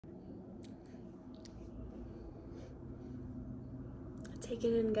Take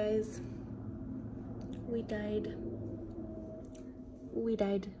it in, guys. We dyed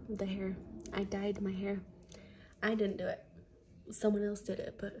the hair. I dyed my hair. I didn't do it. Someone else did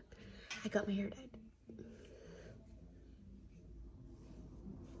it, but I got my hair dyed.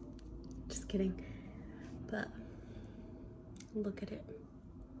 Just kidding. But look at it.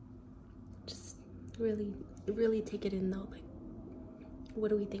 Just really take it in though. Like, what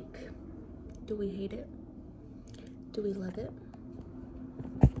do we think? Do we hate it? Do we love it?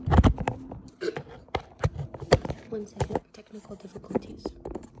 1 second, technical difficulties.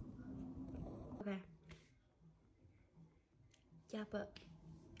 Okay. Yeah, but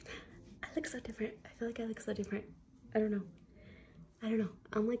I look so different. I feel like I look so different. I don't know.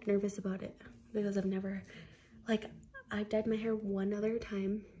 I'm like nervous about it because I've never, like, I dyed my hair one other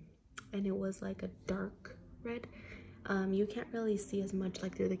time and it was like a dark red. You can't really see as much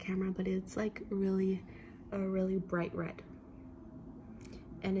like through the camera, but it's like a really bright red.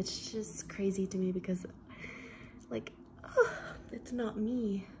 And it's just crazy to me because like, it's not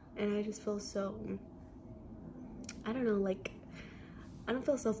me. And I just feel so, I don't know, like, I don't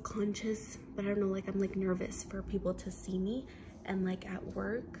feel self-conscious, but I don't know, like, I'm like nervous for people to see me. And like at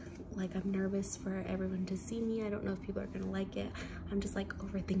work, like I'm nervous for everyone to see me. I don't know if people are gonna like it. I'm just like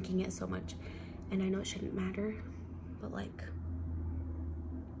overthinking it so much. And I know it shouldn't matter, but like,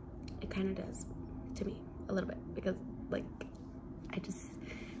 it kind of does to me a little bit because like,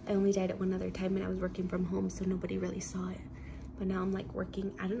 I only dyed it one other time and I was working from home, so nobody really saw it. But now I'm like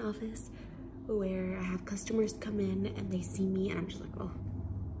working at an office where I have customers come in and they see me and I'm just like, oh,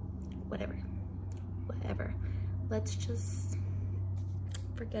 whatever. Let's just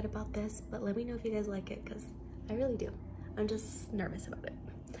forget about this, but let me know if you guys like it because I really do. I'm just nervous about it.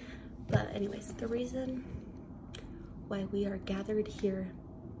 But anyways, the reason why we are gathered here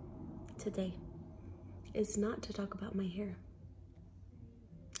today is not to talk about my hair.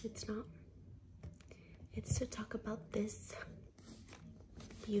 It's not. It's to talk about this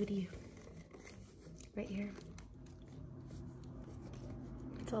beauty right here.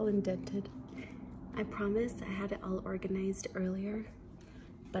 It's all indented. I promise I had it all organized earlier,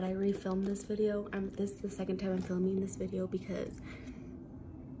 but I refilmed this video. This is the second time I'm filming this video because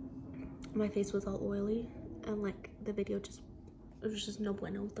my face was all oily and like the video it was just no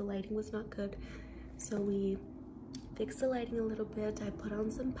bueno. The lighting was not good. So we fixed the lighting a little bit. I put on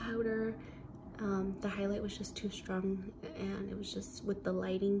some powder. The highlight was just too strong and it was just with the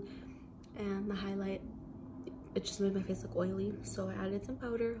lighting and the highlight, it just made my face look oily. So I added some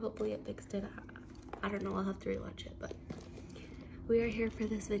powder. Hopefully it fixed it. I don't know, I'll have to rewatch it, but we are here for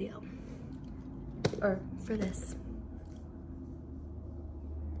this video, or for this.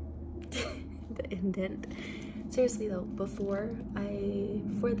 The indent. Seriously though, before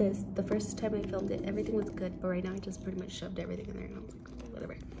this, the first time I filmed it, everything was good, but right now I just pretty much shoved everything in there and I was like,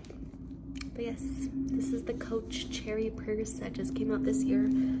 whatever. But yes, this is the Coach cherry purse that just came out this year.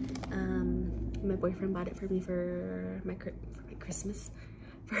 My boyfriend bought it for me for my Christmas.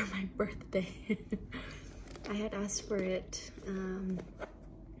 For my birthday. I had asked for it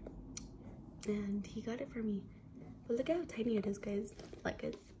and he got it for me, but look at how tiny it is, guys.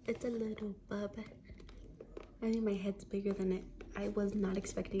 Like it's a little bub. I think my head's bigger than it. I was not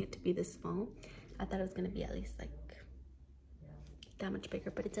expecting it to be this small. I thought it was gonna be at least like that much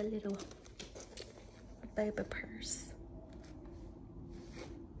bigger, but it's a little baby purse.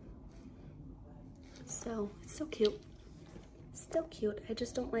 So it's so cute. Still cute. I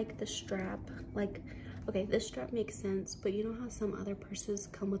just don't like the strap. Like, okay, this strap makes sense, but you know how some other purses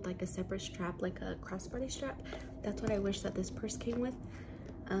come with like a separate strap, like a crossbody strap? That's what I wish that this purse came with,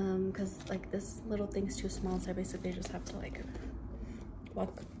 because like this little thing's too small, so I basically just have to like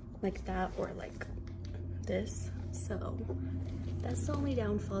walk like that or like this. So that's the only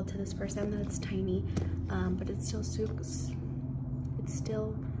downfall to this purse, and that it's tiny, but it's still super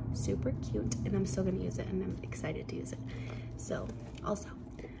cute, and I'm still gonna use it, and I'm excited to use it. So also,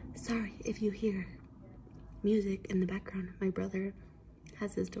 sorry if you hear music in the background. My brother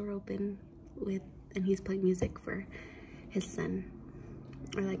has his door open and he's playing music for his son,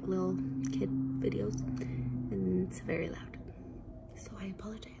 or like little kid videos, and it's very loud, so I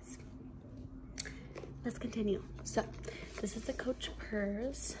apologize. Let's continue. So this is the Coach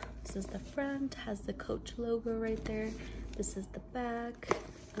purse. This is the front, has the Coach logo right there. This is the back.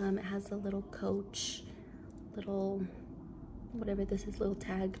 It has a little Coach, little whatever this is, little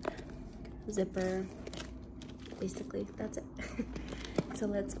tag, zipper. Basically that's it. So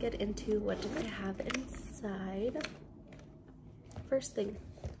let's get into what do I have inside. First thing,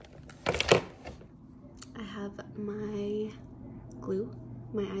 I have my glue,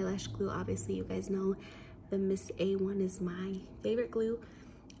 my eyelash glue. Obviously you guys know the Miss A one is my favorite glue.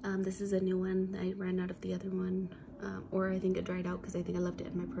 This is a new one. I ran out of the other one, or I think it dried out because I think I left it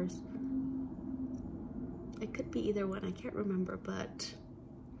in my purse. It could be either one, I can't remember, but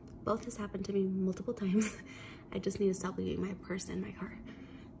both has happened to me multiple times. I just need to stop leaving my purse in my car.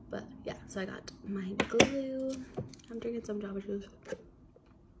 But yeah, so I got my glue. I'm drinking some Java juice.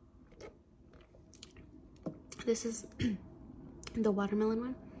 This is the watermelon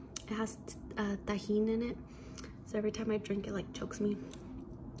one. It has tahini in it, so every time I drink it like chokes me.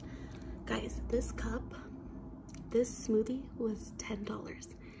 Guys, this cup, this smoothie was $10.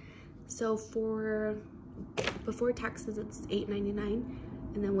 So for before taxes it's $8.99,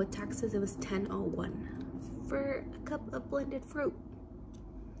 and then with taxes it was $10.01 for a cup of blended fruit.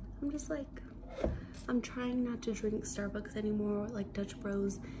 I'm just like, I'm trying not to drink Starbucks anymore, like Dutch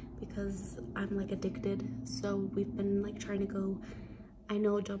Bros, because I'm like addicted. So we've been like trying to go, I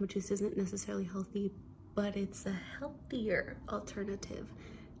know Jamba Juice isn't necessarily healthy, but it's a healthier alternative.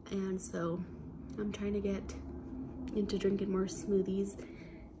 And so I'm trying to get into drinking more smoothies,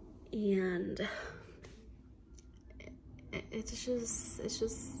 and it's just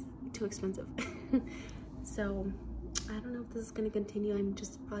too expensive. So I don't know if this is gonna continue. I'm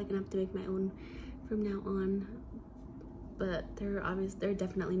just probably gonna have to make my own from now on. But they're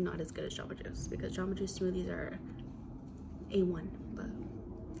definitely not as good as Jamba Juice, because Jamba Juice smoothies are A1, but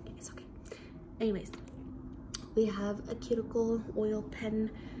it's okay. Anyways, we have a cuticle oil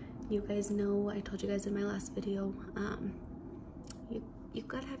pen. You guys know, I told you guys in my last video, you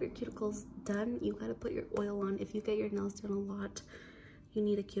gotta have your cuticles done. You gotta put your oil on. If you get your nails done a lot, you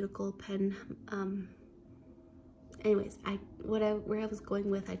need a cuticle pen. Anyways, where I was going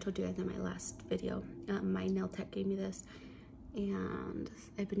with, I told you guys in my last video. My nail tech gave me this, and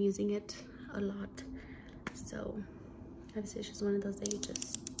I've been using it a lot. So obviously it's just one of those that you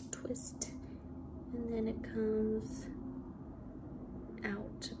just twist and then it comes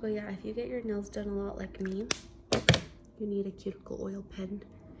out. But yeah, if you get your nails done a lot like me, you need a cuticle oil pen,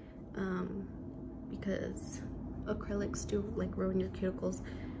 because acrylics do like ruin your cuticles.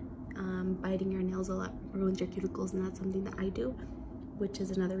 Biting your nails a lot ruins your cuticles, and that's something that I do, which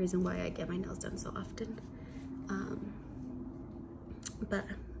is another reason why I get my nails done so often. But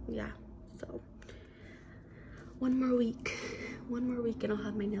yeah, so one more week and I'll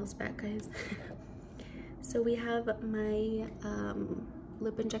have my nails back, guys. So we have my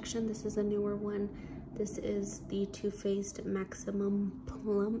lip injection. This is a newer one. This is the Too Faced Maximum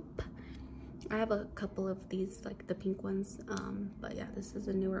Plump. I have a couple of these, like the pink ones, but yeah, this is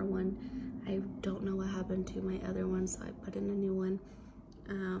a newer one. I don't know what happened to my other one, so I put in a new one.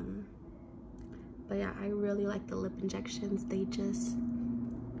 But yeah, I really like the lip injections. They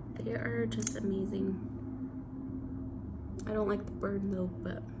are just amazing. I don't like the burn though,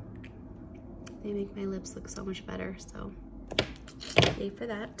 but they make my lips look so much better, so yay for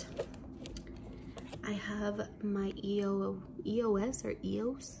that. I have my EOS or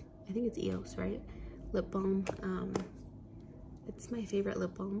EOS? I think it's EOS, right? Lip balm. It's my favorite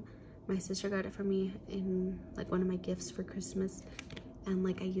lip balm. My sister got it for me in like one of my gifts for Christmas, and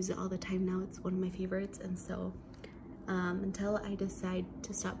like I use it all the time now. It's one of my favorites, and so until I decide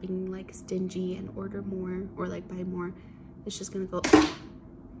to stop being like stingy and order more or like buy more, it's just gonna go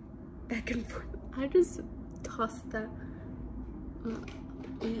back and forth. I just tossed that.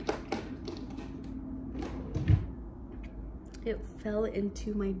 Yeah. It fell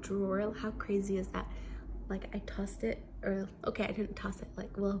into my drawer. How crazy is that? Like I tossed it, or okay, I didn't toss it. Like,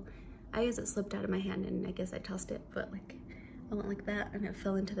 well, I guess it slipped out of my hand and I guess I tossed it, but like I went like that and it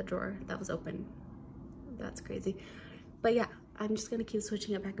fell into the drawer that was open. That's crazy. But yeah, I'm just gonna keep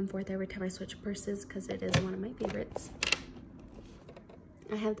switching it back and forth every time I switch purses because it is one of my favorites.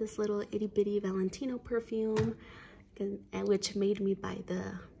 I have this little itty bitty Valentino perfume, which made me buy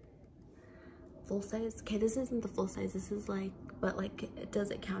the full size. Okay, this isn't the full size. This is like, but like, does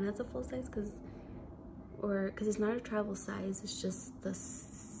it count as a full size? Because it's not a travel size. It's just the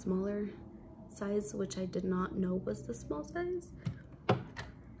smaller size, which I did not know was the small size.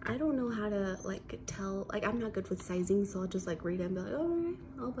 I don't know how to like tell. Like, I'm not good with sizing, so I'll just like read it and be like, all right,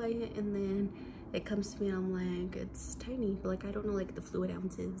 I'll buy it, and then it comes to me and I'm like, it's tiny. But like, I don't know like the fluid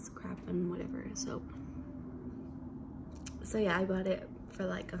ounces crap and whatever. So yeah, I bought it for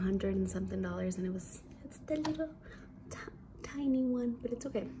like $100 and something, and it's the little tiny one, but it's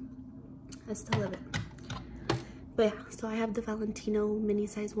okay. I still love it. But yeah, so I have the Valentino mini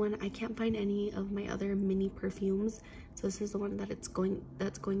size one. I can't find any of my other mini perfumes, so this is the one that's going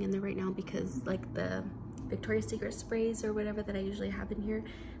in there right now, because like the Victoria's Secret sprays or whatever that I usually have in here,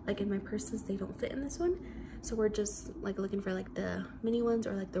 like in my purses, they don't fit in this one. So we're just like looking for like the mini ones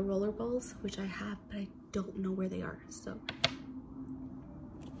or like the roller balls, which I have, but I don't know where they are. So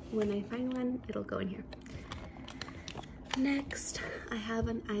when I find one, it'll go in here. Next, I have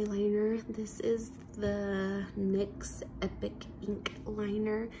an eyeliner. This is the NYX Epic Ink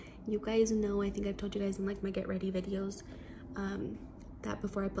Liner. You guys know, I think I've told you guys in like my get ready videos, that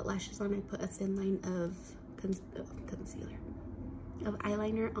before I put lashes on, I put a thin line of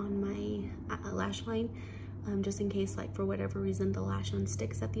eyeliner on my lash line, just in case, like, for whatever reason the lash line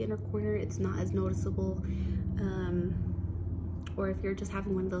sticks at the inner corner. It's not as noticeable, or if you're just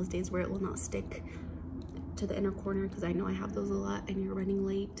having one of those days where it will not stick to the inner corner, because I know I have those a lot, and you're running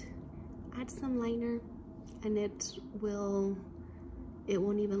late, add some liner and it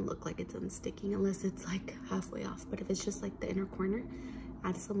won't even look like it's unsticking unless it's like halfway off. But if it's just like the inner corner,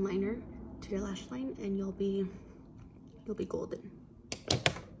 add some liner to your lash line and you'll be golden.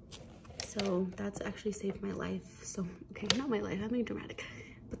 So that's actually saved my life. So, okay, not my life, I'm being dramatic,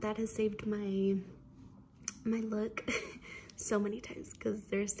 but that has saved my look so many times, because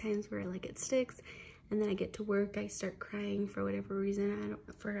there's times where like it sticks and then I get to work, I start crying for whatever reason,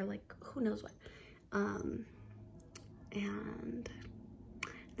 for like who knows what, and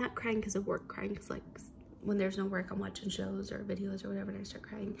not crying because of work, crying because like when there's no work, I'm watching shows or videos or whatever and I start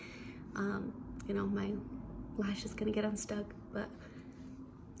crying. You know, my lash is gonna get unstuck, but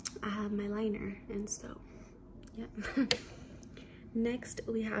I have my liner, and so yeah. Next,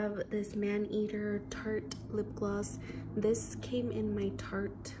 we have this Man-Eater Tarte lip gloss. This came in my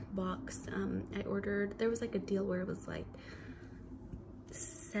Tarte box. I ordered, there was like a deal where it was like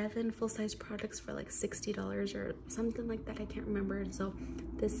 7 full-size products for like $60 or something like that, I can't remember. And so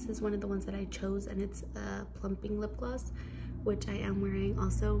this is one of the ones that I chose, and it's a plumping lip gloss, which I am wearing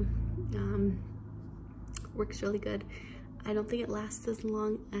also. Works really good. I don't think it lasts as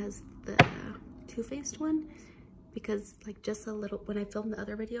long as the Too Faced one, because like just a little, when I filmed the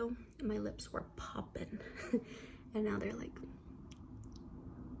other video, my lips were popping and now they're like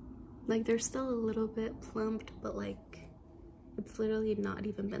they're still a little bit plumped, but like it's literally not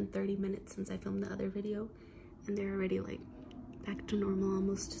even been 30 minutes since I filmed the other video and they're already like back to normal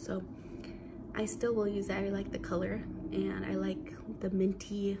almost. So I still will use it. I like the color and I like the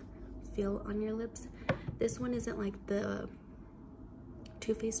minty feel on your lips. This one isn't like the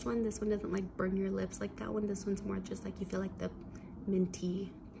Too Faced one. This one doesn't like burn your lips like that one. This one's more just like you feel like the mintiness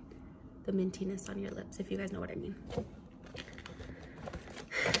on your lips, if you guys know what I mean.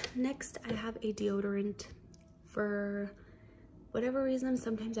 Next, I have a deodorant. For whatever reason,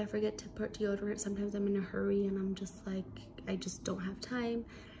 sometimes I forget to put deodorant. Sometimes I'm in a hurry and I'm just like, I just don't have time.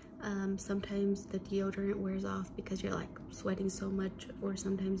 Sometimes the deodorant wears off because you're like sweating so much, or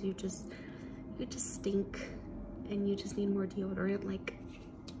sometimes you just stink and you just need more deodorant. Like,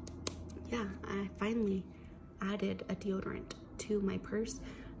 yeah, I finally added a deodorant to my purse.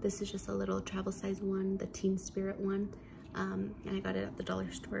 This is just a little travel size one, the Teen Spirit one, and I got it at the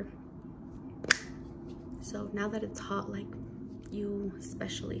dollar store. So now that it's hot, like you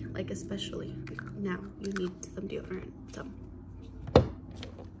especially now you need some deodorant. So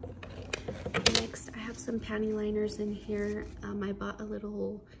next, I have some panty liners in here. I bought a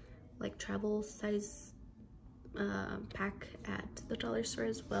little like travel size pack at the dollar store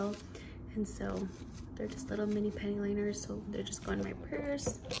as well, and so they're just little mini panty liners, so they're just going in my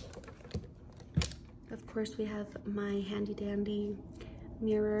purse. Of course, we have my handy dandy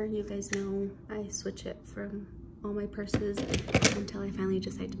mirror. You guys know I switch it from all my purses until I finally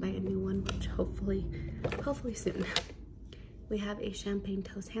decide to buy a new one, which hopefully soon. We have a Champagne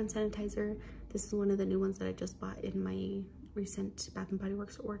Toast hand sanitizer. This is one of the new ones that I just bought in my recent Bath & Body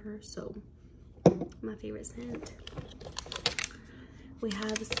Works order, so my favorite scent. We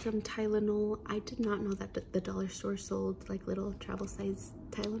have some Tylenol. I did not know that the dollar store sold like little travel size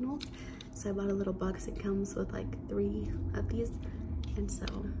Tylenols, so I bought a little box. It comes with like 3 of these, and so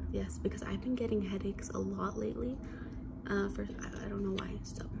yes, because I've been getting headaches a lot lately. I don't know why.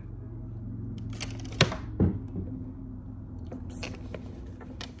 So oops.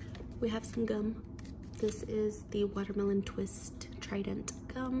 We have some gum. This is the Watermelon Twist Trident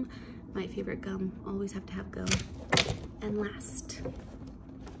gum. My favorite gum. Always have to have gum. And last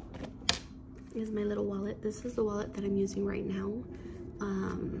is my little wallet. This is the wallet that I'm using right now,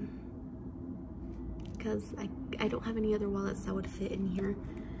 because I don't have any other wallets that would fit in here.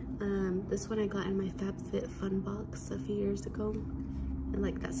 This one I got in my FabFitFun box a few years ago, and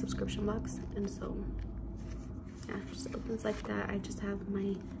like that subscription box, and so yeah, it just opens like that. I just have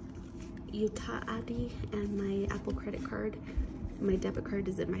my Utah ID and my Apple credit card. My debit card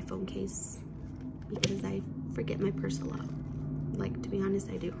is in my phone case because I forget my purse a lot. Like, to be honest,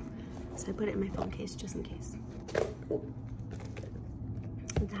 I do. So I put it in my phone case just in case.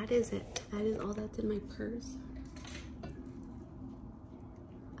 that is it. That is all that's in my purse.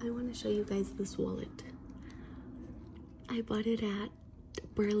 I want to show you guys this wallet. I bought it at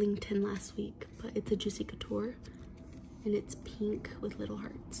Burlington last week, but it's a Juicy Couture and it's pink with little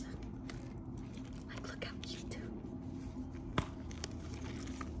hearts. Like, look how cute.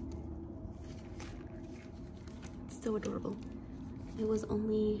 It's so adorable. It was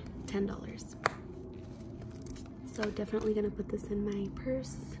only $10. So definitely gonna put this in my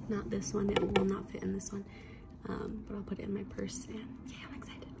purse. Not this one, it will not fit in this one. But I'll put it in my purse, and yeah, I'm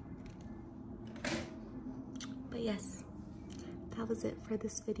excited. But yes, that was it for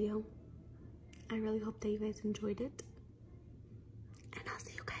this video. I really hope that you guys enjoyed it. And I'll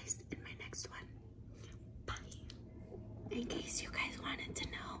see you guys in my next one. Bye. In case you guys wanted to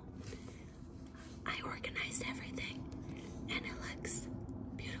know, I organized everything and it looks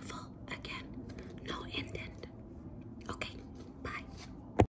beautiful.